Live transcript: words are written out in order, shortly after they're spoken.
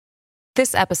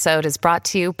This episode is brought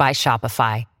to you by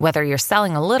Shopify. Whether you're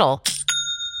selling a little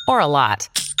or a lot,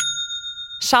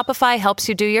 Shopify helps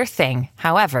you do your thing,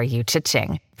 however you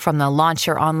cha-ching. From the launch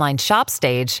your online shop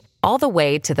stage, all the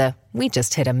way to the we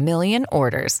just hit 1 million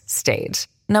orders stage.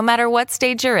 No matter what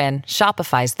stage you're in,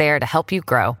 Shopify's there to help you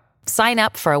grow. Sign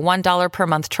up for a $1 per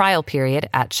month trial period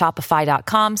at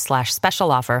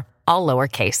shopify.com/special offer, all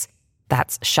lowercase.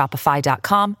 That's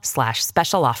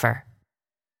shopify.com/special offer.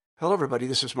 Hello, everybody.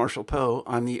 This is Marshall Poe.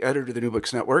 I'm the editor of the New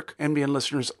Books Network. NBN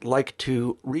listeners like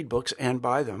to read books and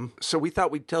buy them. So we thought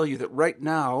we'd tell you that right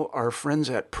now, our friends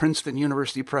at Princeton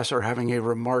University Press are having a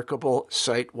remarkable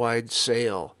site-wide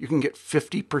sale. You can get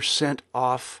 50%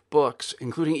 off books,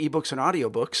 including ebooks and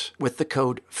audiobooks, with the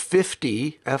code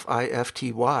 50,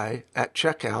 F-I-F-T-Y, at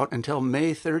checkout until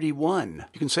May 31.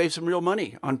 You can save some real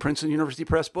money on Princeton University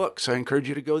Press books. I encourage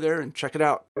you to go there and check it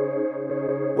out.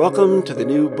 Welcome to the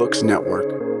New Books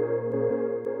Network.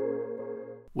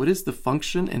 What is the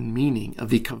function and meaning of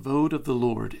the Kābôd of the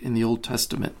Lord in the Old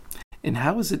Testament? And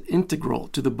how is it integral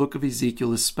to the book of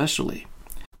Ezekiel especially?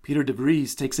 Peter de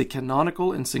Vries takes a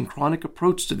canonical and synchronic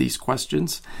approach to these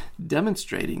questions,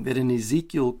 demonstrating that in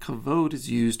Ezekiel, Kābôd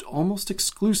is used almost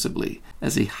exclusively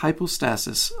as a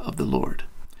hypostasis of the Lord.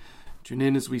 Tune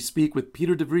in as we speak with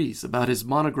Peter de Vries about his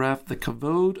monograph, The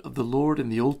Kābôd of the Lord in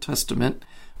the Old Testament,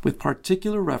 with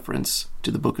particular reference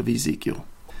to the book of Ezekiel.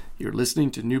 You're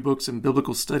listening to New Books and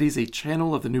Biblical Studies, a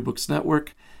channel of the New Books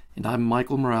Network, and I'm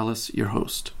Michael Morales, your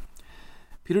host.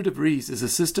 Peter de Vries is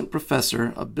Assistant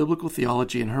Professor of Biblical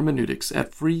Theology and Hermeneutics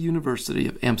at Free University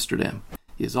of Amsterdam.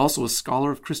 He is also a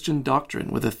scholar of Christian doctrine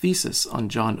with a thesis on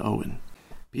John Owen.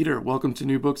 Peter, welcome to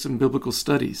New Books and Biblical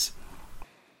Studies.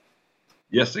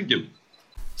 Yes, thank you.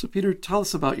 So Peter, tell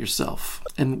us about yourself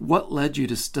and what led you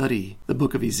to study the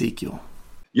book of Ezekiel.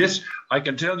 Yes, I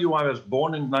can tell you I was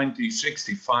born in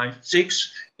 1965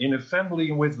 in a family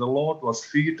in which the Lord was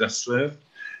feared and served,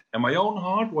 and my own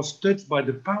heart was touched by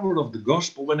the power of the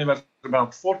gospel when I was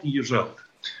about 40 years old.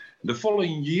 The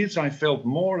following years, I felt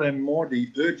more and more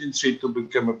the urgency to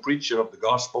become a preacher of the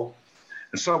gospel,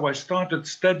 and so I started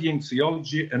studying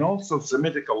theology and also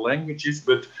Semitical languages,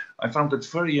 but I found it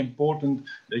very important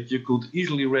that you could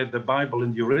easily read the Bible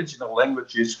in the original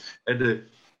languages at the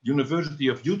University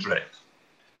of Utrecht.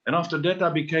 And after that, I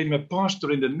became a pastor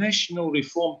in the National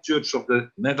Reformed Church of the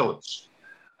Netherlands.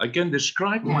 I can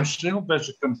describe myself as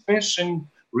a confessing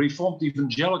Reformed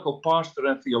evangelical pastor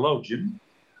and theologian,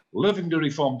 living the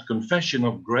Reformed confession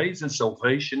of grace and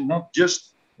salvation, not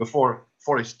just for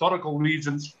historical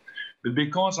reasons, but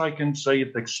because I can say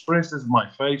it expresses my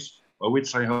faith by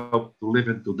which I hope to live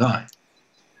and to die.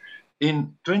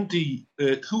 In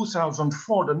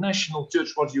 2004, the National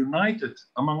Church was united,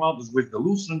 among others, with the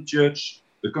Lutheran Church.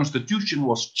 The constitution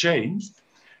was changed,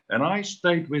 and I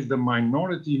stayed with the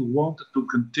minority who wanted to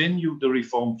continue the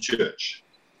Reformed Church.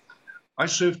 I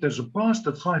served as a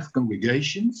pastor at 5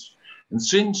 congregations, and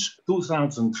since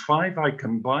 2005, I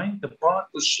combined the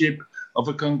pastorship of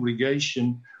a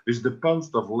congregation with the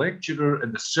post of lecturer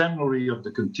at the seminary of the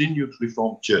Continued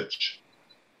Reformed Church.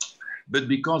 But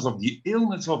because of the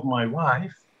illness of my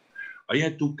wife, I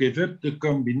had to give up the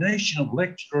combination of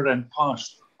lecturer and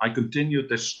pastor. I continued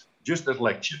just as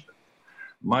lecturer.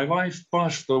 My wife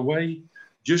passed away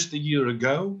just a year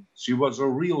ago. She was a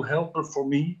real helper for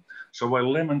me, so I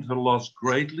lament her loss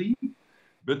greatly,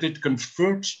 but it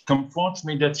comforts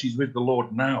me that she's with the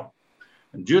Lord now.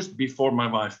 And just before my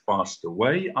wife passed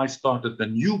away, I started a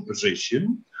new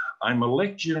position. I'm a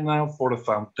lecturer now for a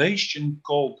foundation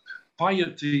called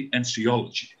Piety and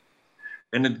Theology.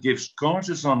 And it gives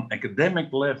courses on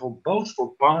academic level, both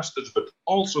for pastors, but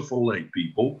also for lay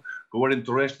people who are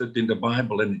interested in the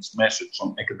Bible and its message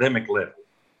on academic level.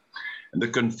 And the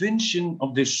conviction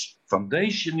of this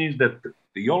foundation is that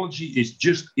theology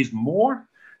is more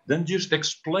than just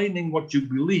explaining what you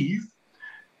believe.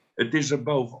 It is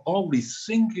above all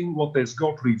thinking what has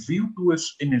God revealed to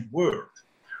us in His Word.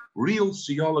 Real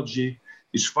theology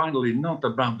is finally not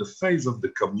about the faith of the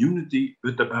community,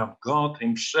 but about God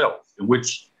Himself,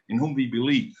 in whom we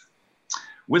believe.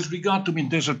 With regard to my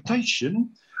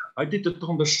dissertation, I did it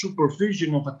on the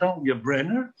supervision of Atalia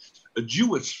Brenner, a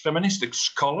Jewish feministic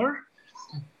scholar.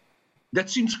 That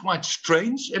seems quite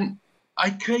strange, and I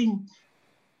came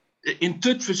in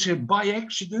touch with her by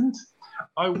accident.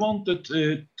 I wanted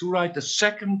to write a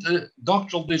second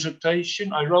doctoral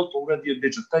dissertation. I wrote already a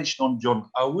dissertation on John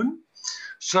Owen.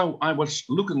 So I was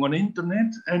looking on the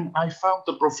internet, and I found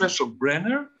the Professor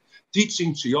Brenner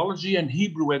teaching theology and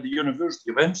Hebrew at the University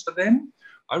of Amsterdam.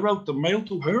 I wrote a mail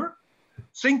to her,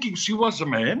 thinking she was a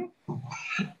man,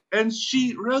 and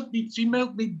she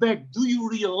mailed me back, "Do you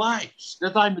realize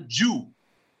that I'm a Jew?"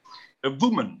 a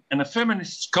woman and a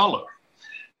feminist scholar.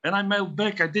 And I mailed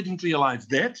back, I didn't realize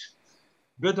that,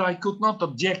 but I could not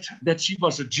object that she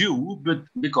was a Jew, but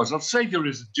because our Savior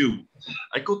is a Jew.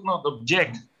 I could not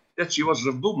object that she was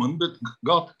a woman, but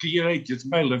God created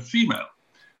male and female.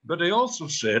 But I also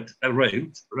said, I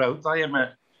wrote, I am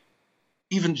a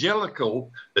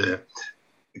evangelical,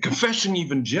 confessing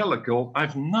evangelical. I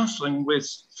have nothing with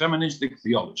feministic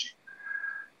theology.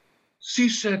 She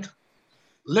said,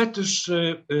 let us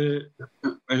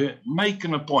make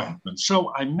an appointment.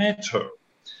 So I met her,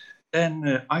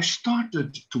 and I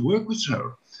started to work with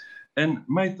her. And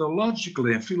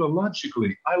methodologically and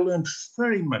philologically, I learned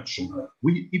very much from her.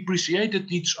 We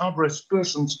appreciated each other as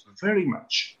persons very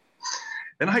much.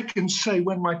 And I can say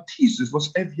when my thesis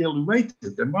was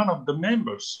evaluated, and one of the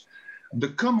members of the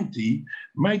committee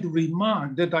made a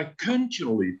remark that I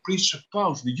continually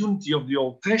presuppose the unity of the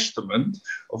Old Testament,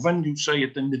 or when you say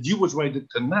it in the Jewish way, the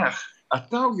Tanakh,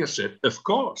 Atalia said, of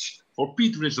course, for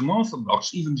Peter is an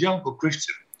Orthodox evangelical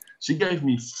Christian. She gave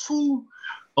me full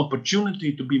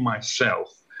opportunity to be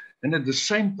myself. And at the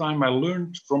same time, I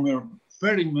learned from her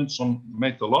very much on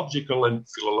methodological and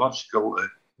philological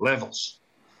levels.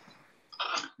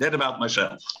 That about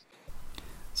myself.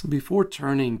 So before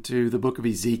turning to the book of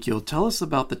Ezekiel, tell us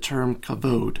about the term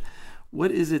Kābôd.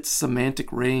 What is its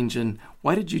semantic range, and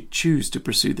why did you choose to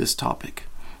pursue this topic?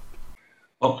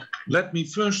 Well, let me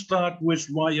first start with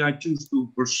why I choose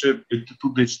to pursue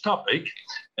this topic,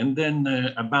 and then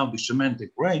about the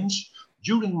semantic range.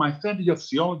 During my study of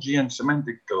theology and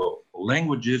semantic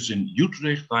languages in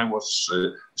Utrecht, I was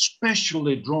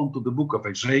especially drawn to the book of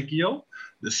Ezekiel.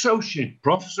 The associate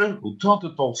professor who taught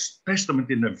the Old Testament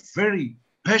in a very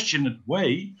passionate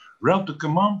way wrote a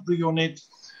commentary on it.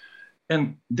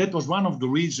 And that was one of the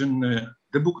reasons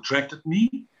the book attracted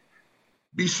me.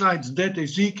 Besides that,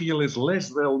 Ezekiel is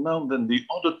less well known than the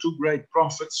other two great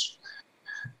prophets.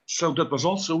 So that was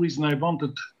also a reason I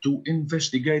wanted to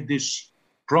investigate this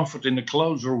prophet in a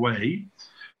closer way.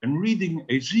 And reading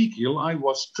Ezekiel, I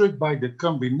was struck by the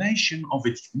combination of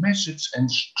its message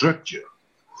and structure.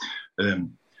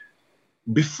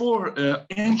 Before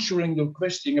answering your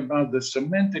question about the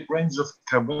semantic range of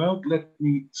Kābôd, let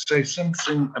me say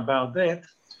something about that.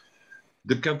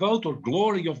 The Kābôd, or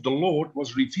glory of the Lord,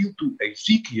 was revealed to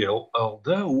Ezekiel,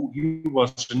 although he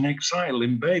was in exile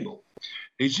in Babel.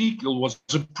 Ezekiel was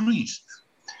a priest.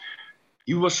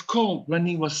 He was called when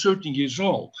he was 13 years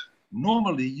old.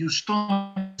 Normally, you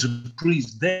start as a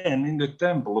priest then in the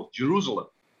temple of Jerusalem.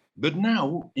 But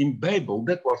now, in Babel,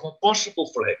 that was not possible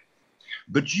for him.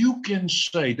 But you can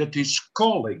say that his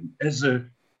calling as a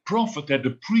prophet had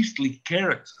a priestly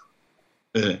character.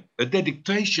 A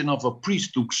dedication of a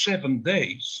priest took 7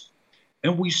 days.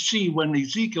 And we see when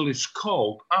Ezekiel is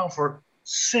called, after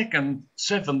 7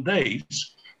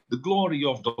 days, the glory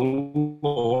of the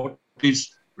Lord is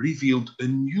revealed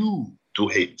anew to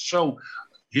him. So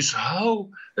his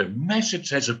whole message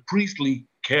has a priestly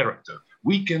character.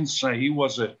 We can say he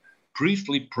was a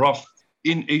priestly prophet.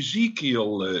 In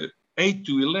Ezekiel 8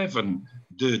 to 11,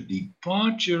 the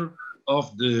departure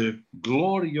of the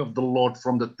glory of the Lord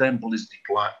from the temple is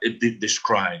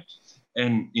described.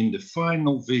 And in the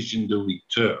final vision, the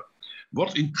return.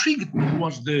 What intrigued me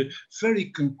was the very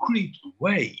concrete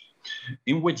way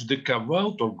in which the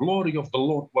Kābôd, or glory of the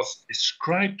Lord, was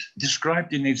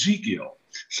described in Ezekiel.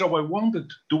 So I wanted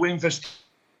to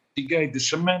investigate the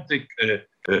semantic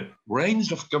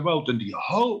range of Kābôd in the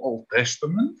whole Old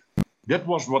Testament. That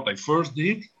was what I first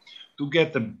did, to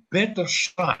get a better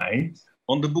sight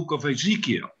on the book of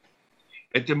Ezekiel.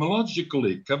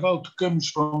 Etymologically, Kābôd comes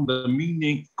from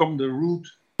the root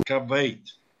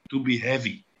kaved, to be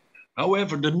heavy.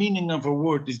 However, the meaning of a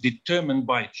word is determined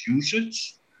by its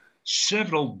usage.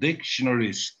 Several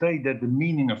dictionaries state that the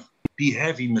meaning of be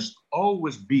heavy must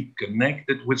always be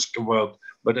connected with Kābôd,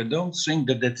 but I don't think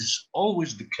that is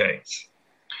always the case.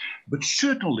 But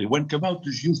certainly, when Kābôd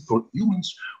is used for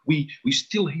humans, we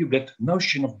still hear that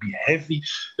notion of be heavy.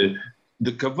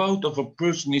 The Kābôd of a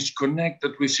person is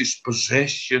connected with his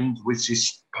possessions, with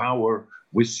his power,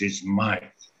 with his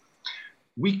might.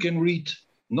 We can read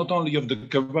not only of the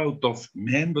Kābôd of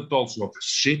man, but also of a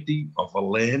city, of a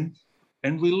land.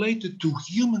 And related to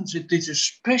humans, it is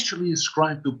especially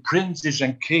ascribed to princes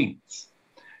and kings.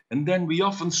 And then we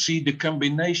often see the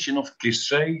combination of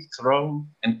Kisei, throne,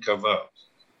 and Kābôd.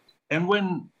 And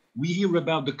when we hear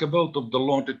about the Kābôd of the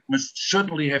Lord, it must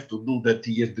certainly have to do that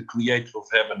he is the creator of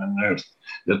heaven and earth,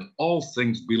 that all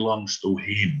things belongs to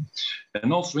him.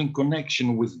 And also in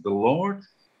connection with the Lord,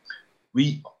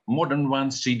 we more than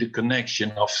once see the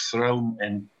connection of throne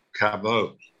and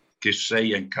Kābôd,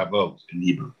 Kisei and Kābôd in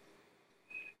Hebrew.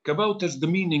 Kābôd has the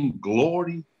meaning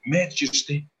glory,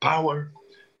 majesty, power,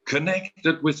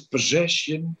 connected with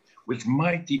possession, with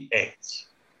mighty acts.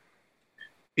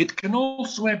 It can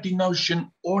also have the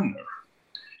notion honor,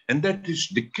 and that is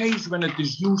the case when it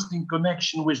is used in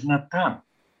connection with Nathan.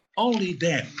 Only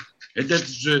then, and that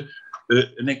is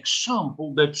an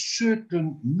example that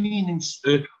certain meanings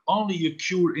only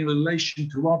occur in relation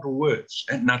to other words.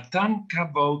 And Nathan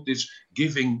Kābôd is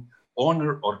giving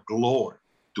honor or glory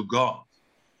to God.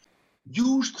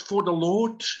 Used for the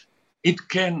Lord, it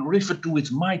can refer to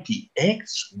its mighty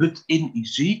acts, but in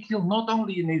Ezekiel, not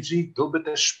only in Ezekiel, but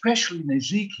especially in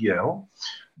Ezekiel,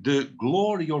 the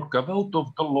glory or Kābôd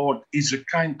of the Lord is a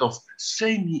kind of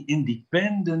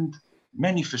semi-independent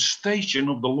manifestation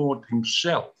of the Lord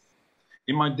himself.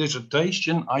 In my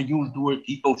dissertation, I use the word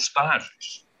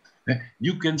hypostasis.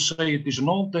 You can say it is an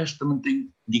Old Testament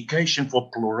indication for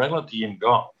plurality in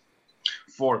God.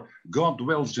 For God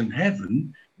dwells in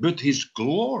heaven, but his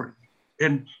glory,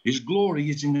 and his glory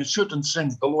is in a certain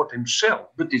sense the Lord himself,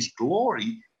 but his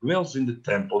glory dwells in the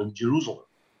temple in Jerusalem.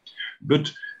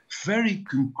 But very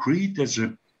concrete as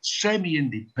a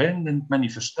semi-independent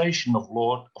manifestation of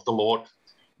the Lord,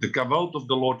 the Kābôd of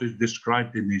the Lord is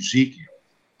described in Ezekiel,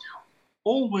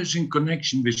 always in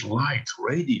connection with light,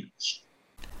 radiance.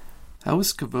 How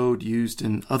is Kābôd used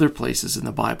in other places in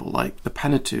the Bible, like the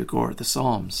Pentateuch or the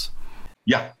Psalms?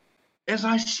 Yeah. As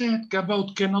I said,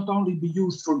 Kābôd can not only be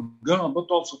used for God, but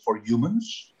also for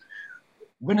humans.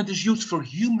 When it is used for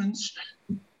humans,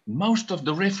 most of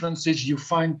the references you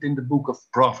find in the book of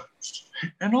Proverbs,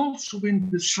 and also in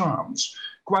the Psalms.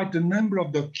 Quite a number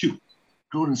of the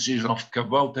occurrences of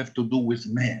Kābôd have to do with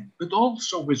man, but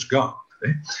also with God.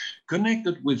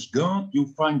 Connected with God, you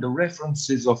find the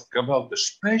references of Kābôd,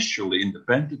 especially in the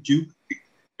Pentateuch,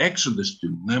 Exodus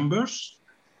to Numbers,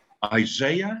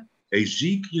 Isaiah,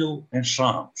 Ezekiel, and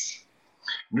Psalms.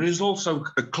 There is also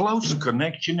a close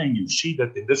connection, and you see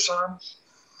that in the Psalms.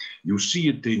 You see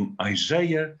it in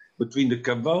Isaiah between the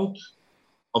Kābôd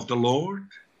of the Lord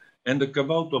and the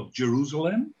Kābôd of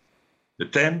Jerusalem, the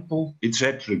temple, its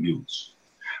attributes.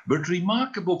 But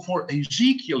remarkable for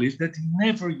Ezekiel is that he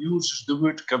never uses the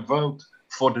word Kābôd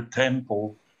for the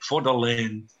temple, for the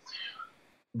land,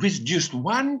 with just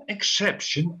one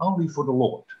exception, only for the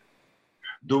Lord.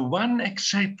 The one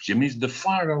exception is the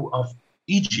Pharaoh of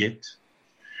Egypt,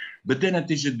 but then it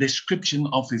is a description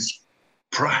of his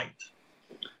pride.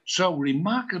 So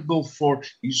remarkable for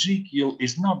Ezekiel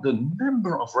is not the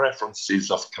number of references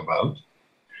of Kābôd,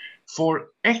 for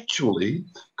actually,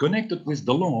 connected with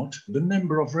the Lord, the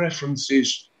number of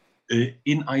references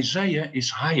in Isaiah is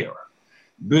higher.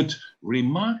 But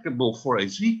remarkable for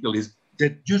Ezekiel is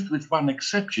that just with one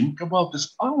exception, Kābôd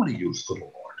is only used for the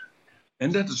Lord.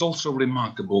 And that is also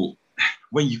remarkable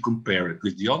when you compare it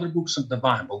with the other books of the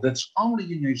Bible. That's only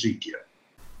in Ezekiel.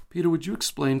 Peter, would you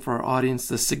explain for our audience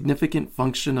the significant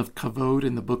function of Kābôd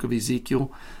in the book of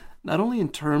Ezekiel, not only in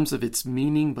terms of its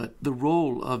meaning, but the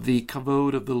role of the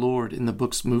Kābôd of the Lord in the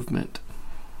book's movement?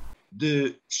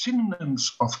 The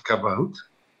synonyms of Kābôd,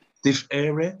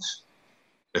 Tiferet,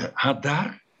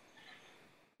 Hadar,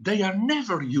 they are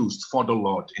never used for the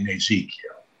Lord in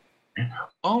Ezekiel,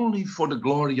 only for the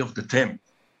glory of the temple.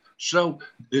 So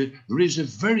there is a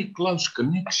very close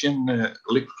connection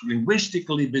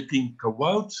linguistically between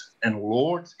Kābôd and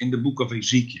Lord in the book of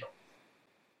Ezekiel.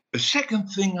 A second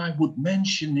thing I would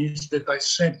mention is that I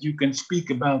said you can speak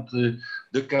about the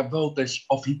Kābôd as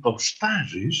of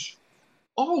hypostasis.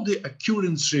 All the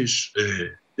occurrences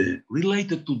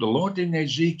related to the Lord in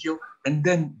Ezekiel, and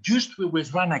then just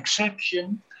with one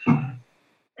exception,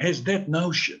 has that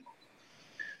notion.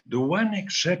 The one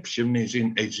exception is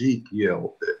in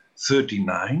Ezekiel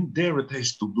 39. There it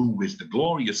has to do with the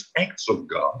glorious acts of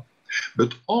God.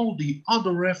 But all the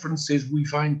other references we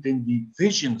find in the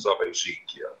visions of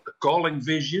Ezekiel. The calling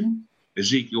vision,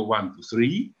 Ezekiel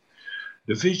 1-3.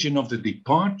 The vision of the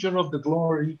departure of the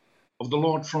glory of the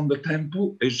Lord from the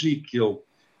temple, Ezekiel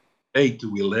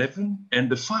 8-11.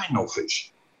 And the final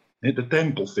vision, the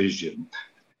temple vision,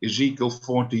 Ezekiel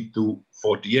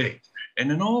 40-48.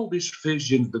 And in all these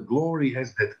visions, the glory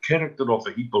has that character of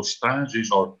a hypostasis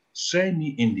or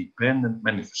semi-independent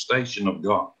manifestation of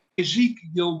God.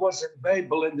 Ezekiel was in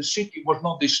Babel and the city was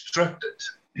not destructed.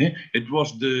 It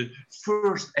was the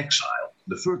first exile,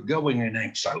 the first going in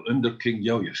exile under King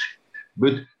Yhwh.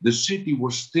 But the city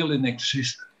was still in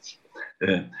existence.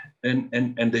 And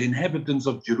the inhabitants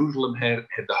of Jerusalem had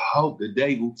the hope that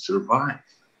they would survive.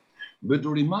 But the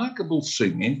remarkable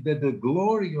thing is that the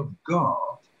glory of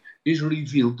God is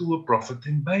revealed to a prophet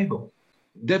in Babel.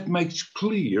 That makes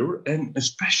clear, and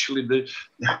especially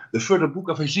the further book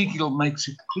of Ezekiel makes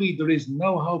it clear, there is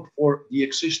no hope for the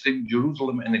existing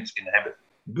Jerusalem and its inhabitants.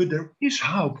 But there is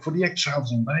hope for the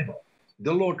exiles in Babel.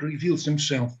 The Lord reveals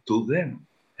himself to them.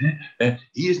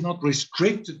 He is not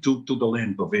restricted to the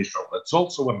land of Israel. That's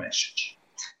also a message.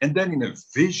 And then in a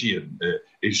vision,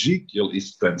 Ezekiel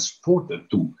is transported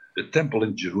to the temple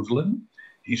in Jerusalem.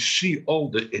 He sees all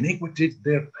the iniquities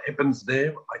that happens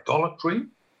there, idolatry,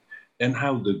 and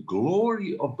how the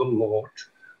glory of the Lord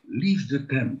leaves the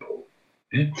temple.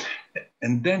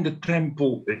 And then the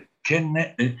temple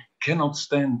cannot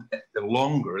stand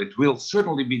longer. It will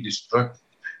certainly be destroyed.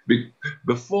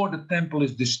 Before the temple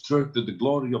is destroyed, the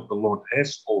glory of the Lord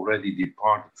has already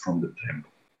departed from the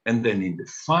temple. And then in the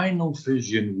final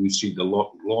vision, we see the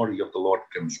glory of the Lord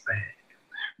comes back.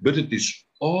 But it is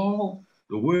all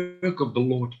the work of the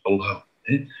Lord alone.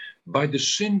 By the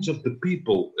sins of the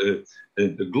people,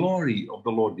 the glory of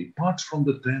the Lord departs from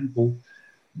the temple.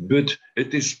 But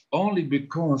it is only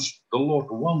because the Lord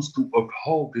wants to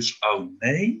uphold his own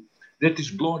name that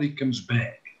his glory comes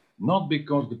back. Not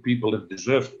because the people have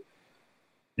deserved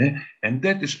it. And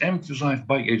that is emphasized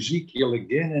by Ezekiel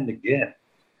again and again.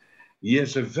 He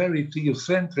has a very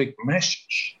theocentric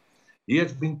message. He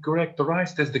has been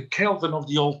characterized as the Calvin of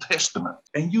the Old Testament.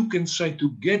 And you can say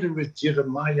together with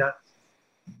Jeremiah,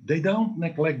 they don't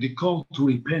neglect the call to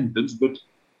repentance, but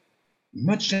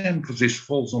much emphasis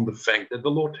falls on the fact that the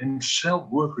Lord himself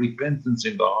worked repentance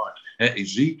in the heart.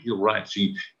 Ezekiel writes,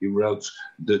 he wrote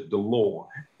the law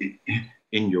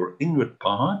in your inward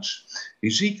parts.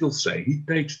 Ezekiel says he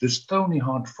takes the stony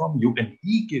heart from you and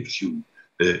he gives you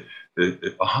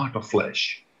a heart of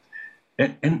flesh.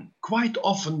 And quite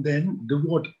often then the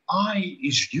word I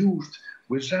is used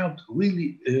without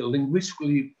really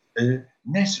linguistically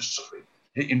necessary.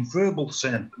 In verbal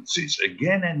sentences,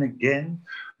 again and again,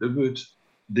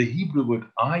 the Hebrew word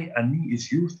I, ani,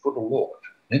 is used for the Lord.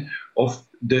 Of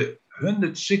the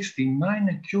 169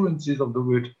 occurrences of the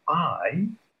word I,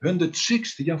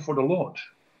 160 are for the Lord.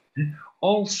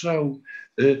 Also,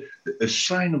 a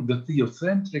sign of the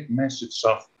theocentric message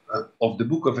of the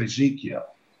book of Ezekiel.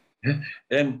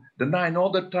 And the 9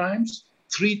 other times,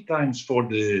 3 times for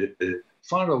the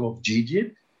Pharaoh of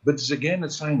Egypt, but it's again a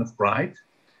sign of pride,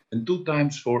 and 2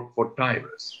 times for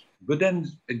Tyrus, but then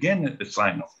again a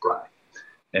sign of pride,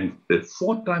 and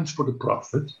 4 times for the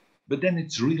prophet, but then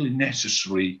it's really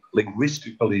necessary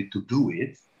linguistically to do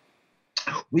it,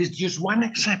 with just one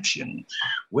exception.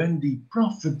 When the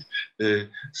prophet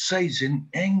says in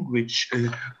anguish,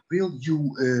 will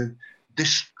you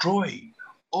destroy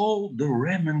all the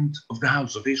remnant of the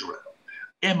house of Israel?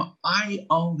 Am I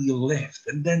only left?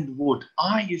 And then the word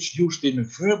I is used in a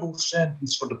verbal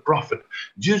sentence for the prophet,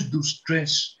 just to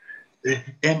stress,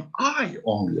 am I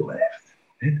only left?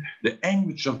 The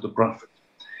anguish of the prophet.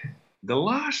 The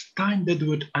last time that the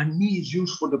word ani is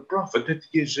used for the prophet, it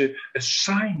is a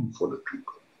sign for the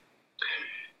people,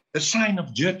 a sign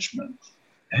of judgment.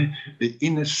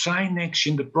 In a sign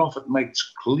action, the prophet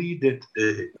makes clear that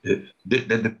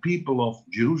the people of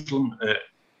Jerusalem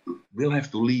will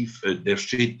have to leave their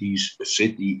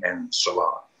city and so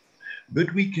on.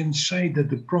 But we can say that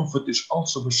the prophet is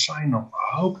also a sign of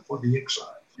hope for the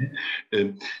exile.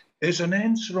 As an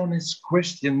answer on his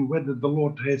question whether the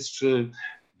Lord has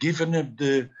given up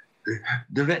the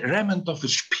remnant of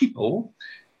his people,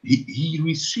 he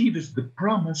receives the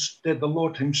promise that the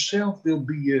Lord himself will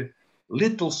be a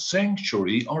little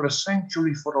sanctuary, or a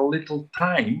sanctuary for a little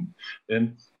time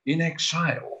in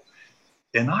exile.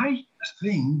 And I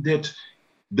think that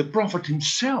the prophet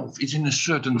himself is in a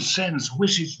certain sense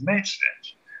with his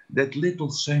message, that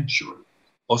little sanctuary,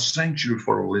 or sanctuary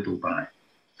for a little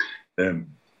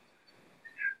time.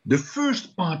 The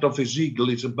first part of Ezekiel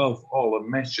is above all a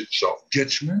message of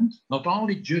judgment, not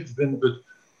only judgment, but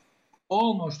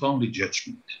almost only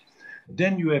judgment.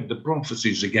 Then you have the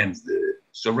prophecies against the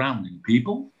surrounding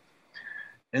people,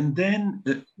 and then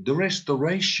the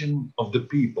restoration of the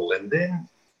people. And then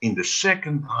in the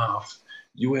second half,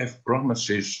 you have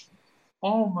promises,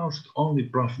 almost only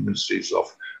promises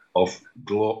of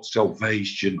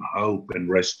salvation, hope, and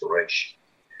restoration.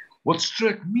 What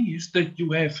struck me is that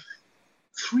you have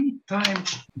 3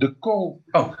 times the call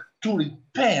to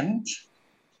repent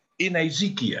in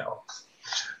Ezekiel.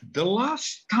 The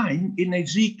last time in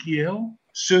Ezekiel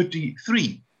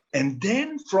 33. And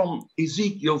then from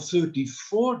Ezekiel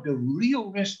 34, the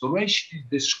real restoration is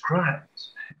described.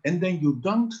 And then you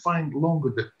don't find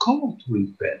longer the call to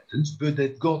repentance, but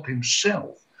that God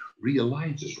himself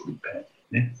realizes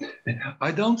repentance.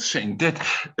 I don't think that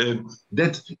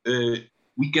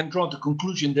we can draw the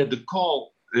conclusion that the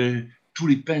call to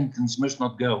repentance must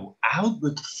not go out,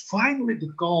 but finally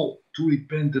the call to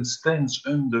repentance stands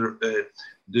under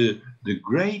the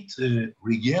great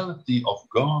reality of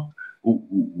God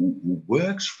who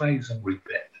works faith and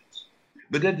repentance.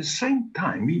 But at the same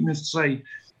time, we must say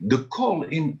the call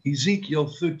in Ezekiel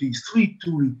 33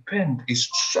 to repent is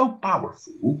so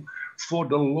powerful, for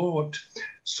the Lord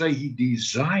say he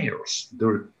desires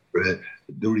the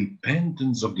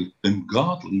repentance of the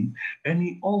ungodly, and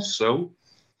he also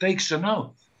takes an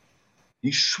oath.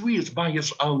 He swears by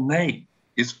his own name.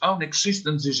 His own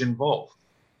existence is involved.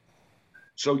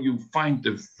 So you find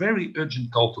a very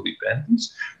urgent call to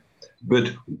repentance.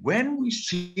 But when we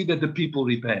see that the people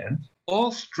repent,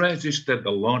 all stress is that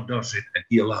the Lord does it and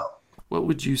he allows. What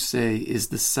would you say is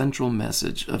the central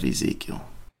message of Ezekiel?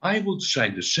 I would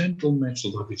say the central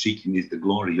message of Ezekiel is the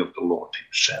glory of the Lord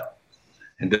himself.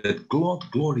 And that God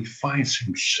glorifies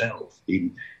himself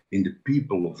in the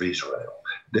people of Israel.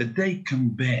 That they come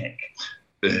back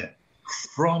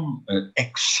from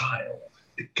exile.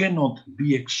 It cannot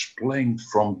be explained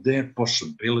from their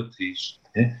possibilities.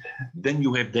 Then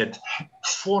you have that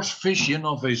fourth vision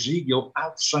of Ezekiel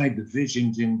outside the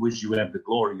visions in which you have the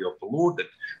glory of the Lord, that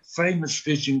famous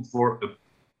vision for a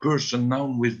person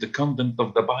known with the content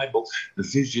of the Bible, the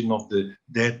vision of the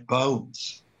dead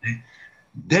bones.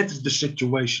 That is the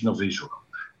situation of Israel,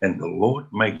 and the Lord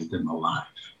makes them alive.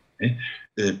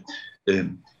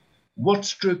 What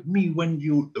struck me when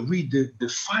you read the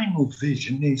final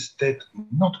vision is that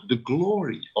not the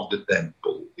glory of the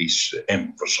temple is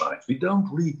emphasized. We don't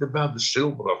read about the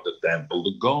silver of the temple,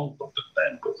 the gold of the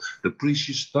temple, the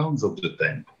precious stones of the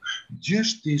temple.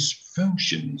 Just this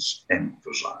function is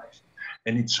emphasized,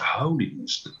 and its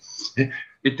holiness.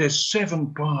 It has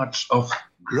 7 parts of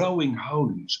growing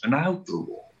holiness: an outer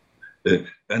wall,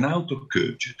 an outer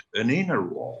curtain, an inner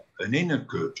wall, an inner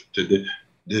curtain,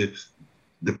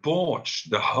 the porch,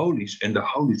 the holies, and the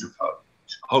holies of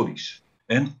holies.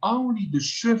 And only the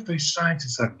surface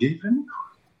sizes are given,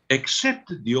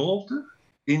 except the altar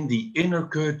in the inner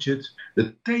curtain,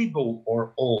 the table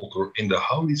or altar in the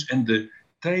holies, and the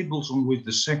tables on which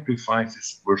the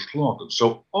sacrifices were slaughtered.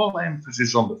 So all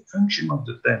emphasis on the function of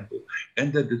the temple,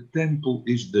 and that the temple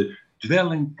is the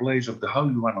dwelling place of the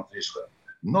Holy One of Israel,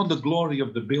 not the glory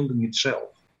of the building itself.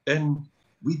 And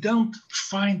we don't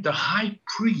find the high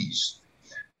priest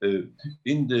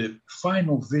in the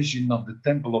final vision of the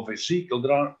temple of Ezekiel.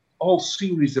 There are all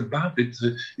series about it,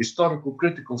 historical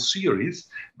critical series,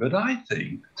 but I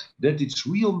think that its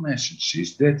real message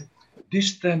is that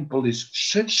this temple is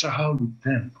such a holy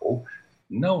temple,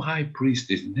 no high priest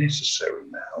is necessary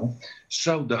now,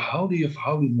 so the Holy of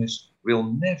Holiness will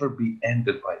never be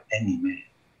entered by any man.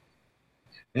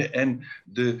 And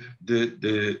the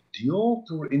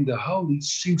altar in the holy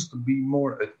seems to be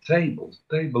more a table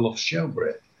of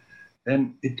showbread.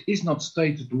 And it is not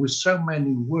stated with so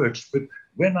many words, but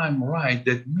when I'm right,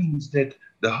 that means that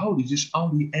the holy is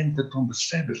only entered on the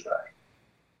Sabbath day,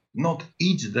 not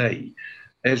each day,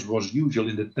 as was usual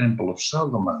in the temple of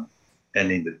Solomon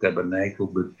and in the tabernacle,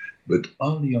 but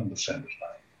only on the Sabbath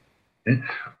day.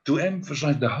 To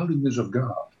emphasize the holiness of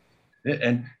God.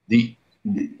 And the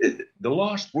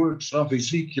last words of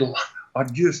Ezekiel are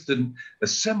just a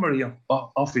summary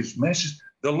of his message.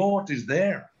 The Lord is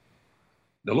there.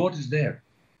 The Lord is there.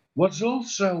 What's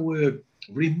also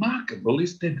remarkable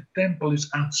is that the temple is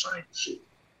outside the city.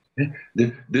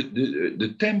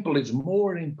 The temple is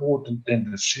more important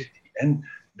than the city. And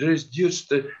there is just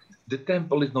the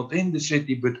temple is not in the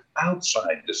city, but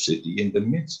outside the city, in the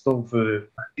midst,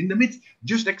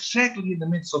 just exactly in the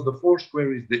midst of the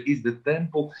foursquare is the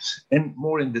temple, and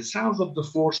more in the south of the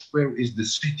foursquare is the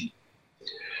city.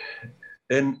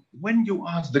 And when you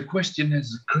ask the question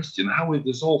as a Christian, how it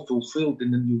is all fulfilled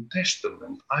in the New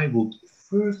Testament, I would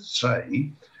first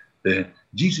say that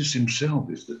Jesus himself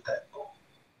is the temple.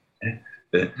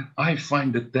 I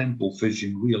find the temple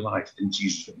vision realized in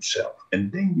Jesus himself.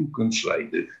 And then you can say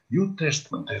the New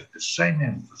Testament has the same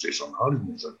emphasis on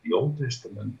holiness as the Old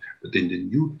Testament, but in the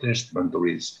New Testament there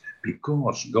is,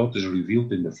 because God is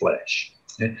revealed in the flesh,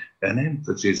 an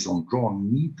emphasis on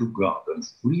drawing near to God and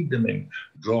freedom in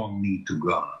drawing near to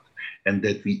God. And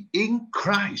that we in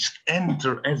Christ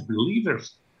enter as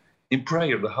believers in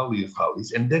prayer, the Holy of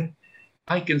Holies. And then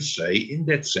I can say, in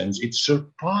that sense, it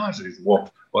surpasses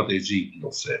what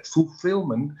Ezekiel said.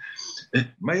 Fulfillment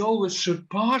may always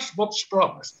surpass what's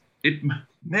promised. It may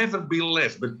never be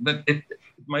less, but it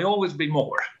may always be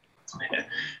more.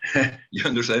 You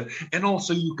understand? And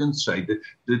also you can say that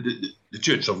the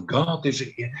Church of God is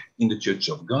in the Church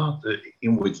of God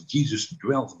in which Jesus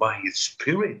dwells by his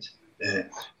Spirit.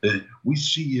 We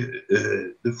see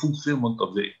the fulfillment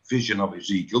of the vision of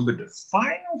Ezekiel, but the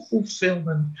final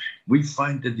fulfillment we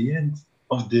find at the end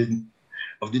of the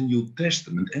of the New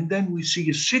Testament. And then we see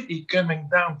a city coming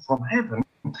down from heaven.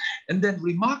 And then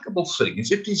remarkable thing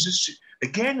is it is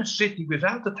again a city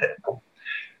without a temple.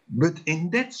 But in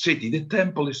that city, the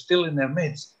temple is still in their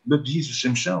midst. But Jesus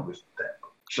himself is the temple.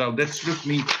 So that struck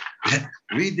me,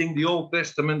 reading the Old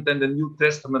Testament and the New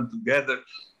Testament together.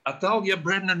 I tell you,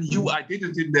 Brennan, I did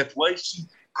it in that way. She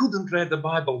couldn't read the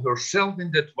Bible herself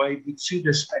in that way, but she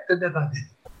respected that I did.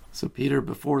 So, Peter,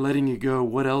 before letting you go,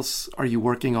 what else are you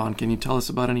working on? Can you tell us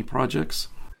about any projects?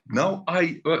 No,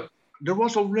 there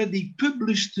was already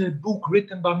published a book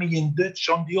written by me in Dutch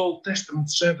on the Old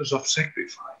Testament service of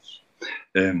sacrifice.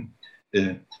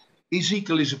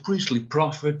 Ezekiel is a priestly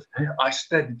prophet. I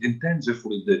studied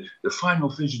intensively the final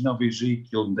vision of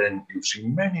Ezekiel, and then you see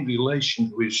many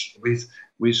relations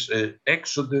with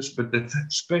Exodus, but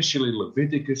especially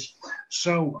Leviticus.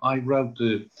 So I wrote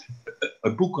a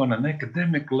book on an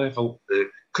academic level,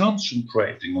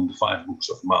 concentrating on the 5 books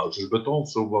of Moses, but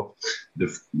also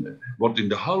what in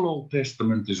the whole Old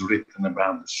Testament is written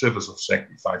about the service of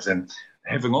sacrifice, and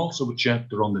having also a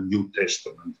chapter on the New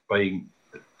Testament, paying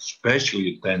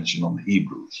especially attention on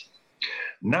Hebrews.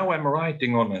 Now I'm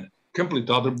writing on a complete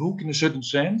other book in a certain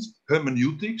sense,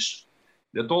 hermeneutics,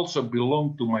 that also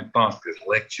belonged to my task as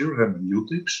lecture,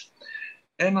 hermeneutics.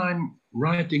 And I'm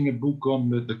writing a book on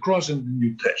the cross and the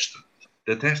New Testament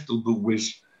that has to do with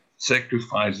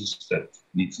sacrifices that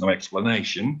needs no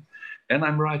explanation. And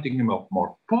I'm writing a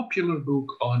more popular book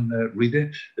on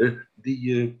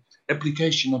the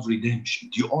application of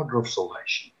redemption, the order of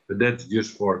salvation. But that's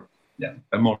just for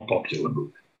a more popular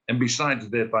book. And besides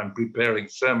that, I'm preparing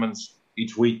sermons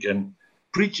each week and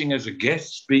preaching as a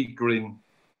guest speaker in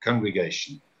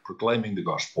congregation, proclaiming the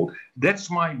gospel.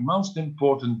 That's my most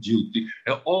important duty.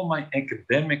 All my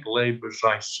academic labors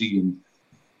I see in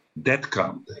that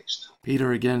context.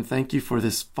 Peter, again, thank you for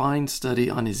this fine study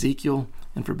on Ezekiel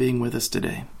and for being with us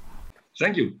today.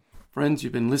 Thank you. Friends,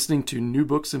 you've been listening to New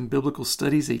Books in Biblical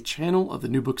Studies, a channel of the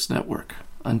New Books Network.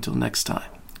 Until next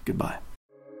time, goodbye.